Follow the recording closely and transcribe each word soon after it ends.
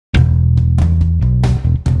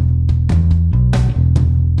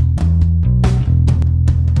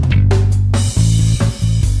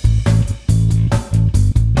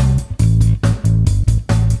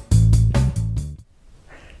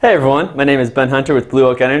Hey everyone, my name is Ben Hunter with Blue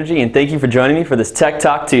Oak Energy, and thank you for joining me for this Tech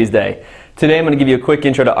Talk Tuesday. Today I'm going to give you a quick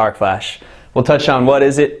intro to Arc Flash. We'll touch on what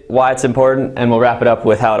is it, why it's important, and we'll wrap it up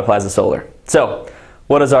with how it applies to solar. So,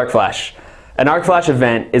 what is Arc Flash? An Arc Flash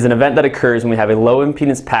event is an event that occurs when we have a low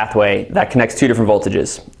impedance pathway that connects two different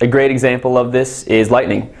voltages. A great example of this is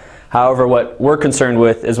lightning. However, what we're concerned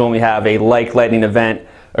with is when we have a like lightning event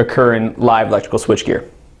occur in live electrical switchgear.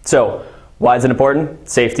 So, why is it important?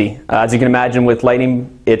 Safety. As you can imagine, with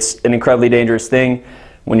lightning, it's an incredibly dangerous thing.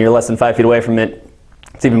 When you're less than 5 feet away from it,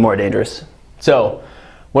 it's even more dangerous. So,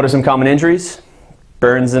 what are some common injuries?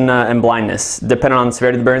 Burns and blindness. Depending on the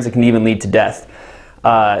severity of the burns, it can even lead to death.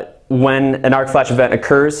 When an arc flash event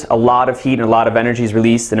occurs, a lot of heat and a lot of energy is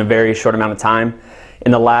released in a very short amount of time.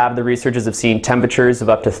 In the lab, the researchers have seen temperatures of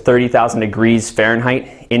up to 30,000 degrees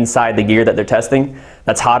Fahrenheit inside the gear that they're testing.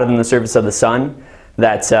 That's hotter than the surface of the sun.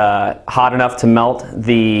 That's hot enough to melt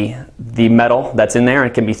the metal that's in there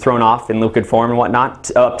and can be thrown off in liquid form and whatnot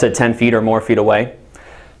up to 10 feet or more feet away.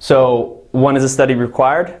 So when is a study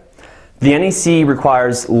required? The NEC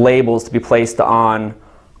requires labels to be placed on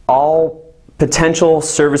all potential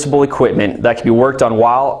serviceable equipment that can be worked on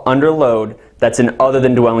while under load that's in other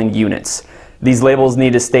than dwelling units. These labels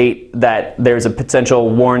need to state that there's a potential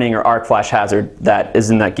warning or arc flash hazard that is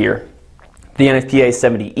in that gear. The NFPA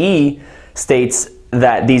 70E states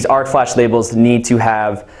that these arc flash labels need to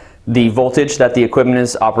have the voltage that the equipment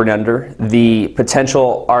is operating under, the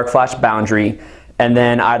potential arc flash boundary, and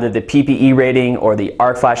then either the PPE rating or the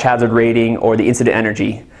arc flash hazard rating or the incident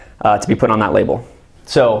energy to be put on that label.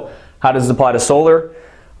 So how does this apply to solar?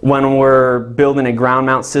 When we're building a ground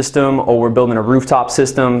mount system or we're building a rooftop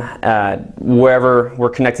system, wherever we're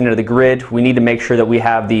connecting to the grid, we need to make sure that we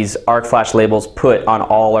have these arc flash labels put on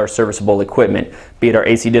all our serviceable equipment, be it our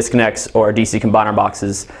AC disconnects or our DC combiner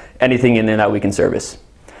boxes, anything in there that we can service.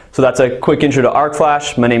 So that's a quick intro to arc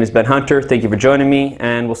flash. My name is Ben Hunter. Thank you for joining me,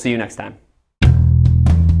 and we'll see you next time.